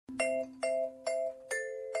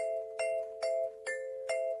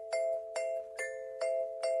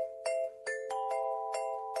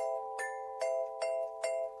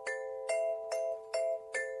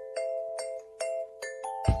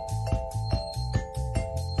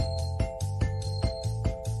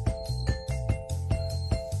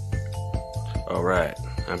Alright,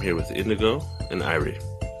 I'm here with Indigo and Irie.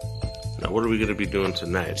 Now what are we going to be doing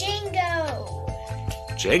tonight? Jenga!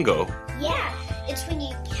 Jenga? Yeah, it's when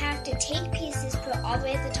you have to take pieces, put all the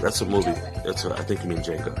way at the top. That's a movie. I think you mean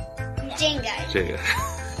Jenga. Jenga. Jenga.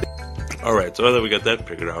 Alright, so now that we got that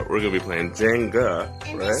figured out, we're going to be playing Jenga,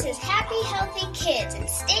 and right? This is Happy Healthy Kids, and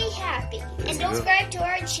stay happy. And don't subscribe to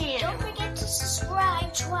our channel. Don't forget to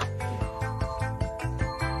subscribe to our...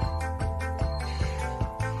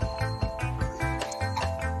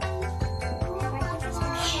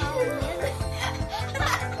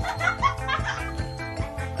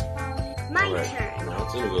 My turn. Now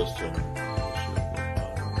it's Indigo's turn.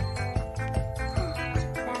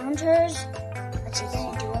 Bouncers. What's he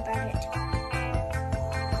gonna do about it?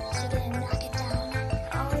 Is he gonna knock it down?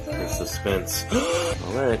 It's suspense.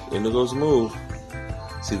 Alright, Indigo's move.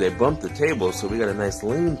 See, they bumped the table, so we got a nice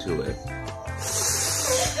lean to it.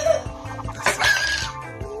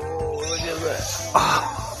 Look at that.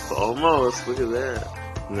 Oh, almost. Look at that.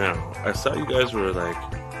 Now, I saw you guys were like...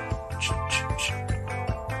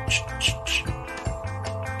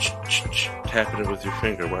 tapping it with your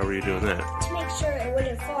finger. Why were you doing that? To make sure it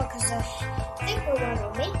wouldn't fall, because the thicker one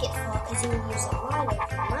will make it fall, because you would use a lot of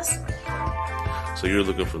muscle. So you're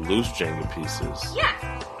looking for loose Jenga pieces. Yeah.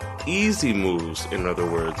 Easy moves, in other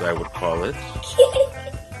words, I would call it.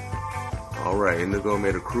 Alright, Indigo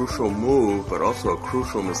made a crucial move, but also a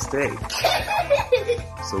crucial mistake.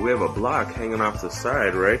 So we have a block hanging off the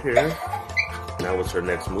side right here. Now what's her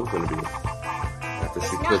next move going to be? After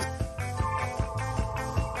she puts...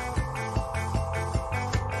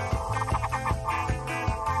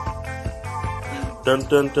 Dun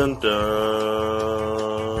dun dun dun.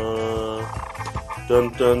 Dun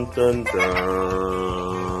dun dun dun.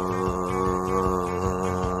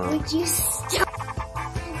 Would you stop?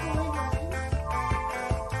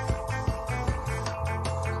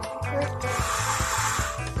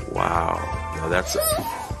 Wow. Now that's...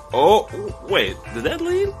 Oh, wait. Did that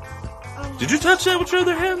lead? Did you touch that with your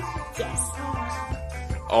other hand? Yes.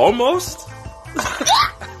 Almost?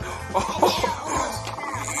 Oh.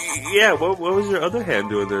 Yeah, what was your other hand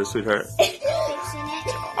doing there, sweetheart? Fixing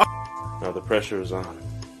it. Now the pressure is on.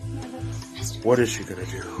 What is she gonna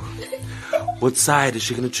do? What side is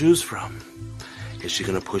she gonna choose from? Is she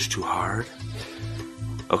gonna push too hard?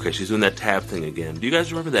 Okay, she's doing that tap thing again. Do you guys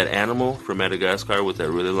remember that animal from Madagascar with that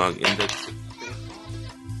really long index?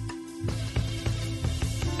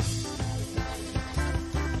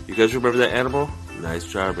 You guys remember that animal? Nice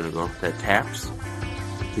job, Indigo. That taps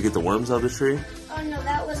to get the worms out of the tree? Oh no,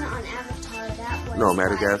 that wasn't on Avatar. That was... No,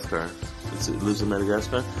 Madagascar. It lives in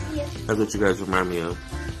Madagascar? Yeah. That's what you guys remind me of. No,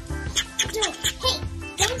 hey,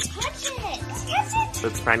 don't touch it. Touch it.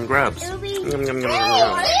 Let's find grubs. It'll be... Yum, yum, yum, yum,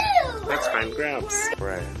 yum. Let's find grubs.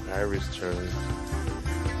 Right, Irie's turn.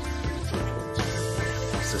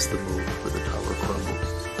 Is this the move where the tower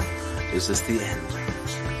crumbles? Is this the end?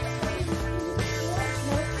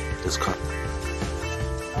 This cut.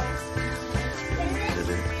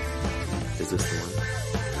 Is this the one?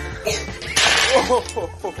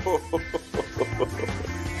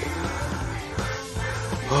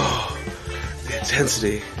 Oh, the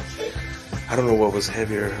intensity. I don't know what was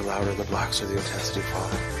heavier or louder, the blocks or the intensity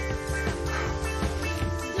falling.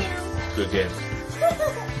 Good game.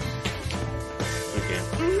 Good game.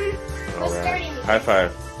 All right. High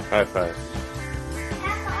five. High five.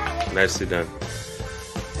 High five. Nicely done.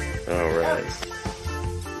 All right.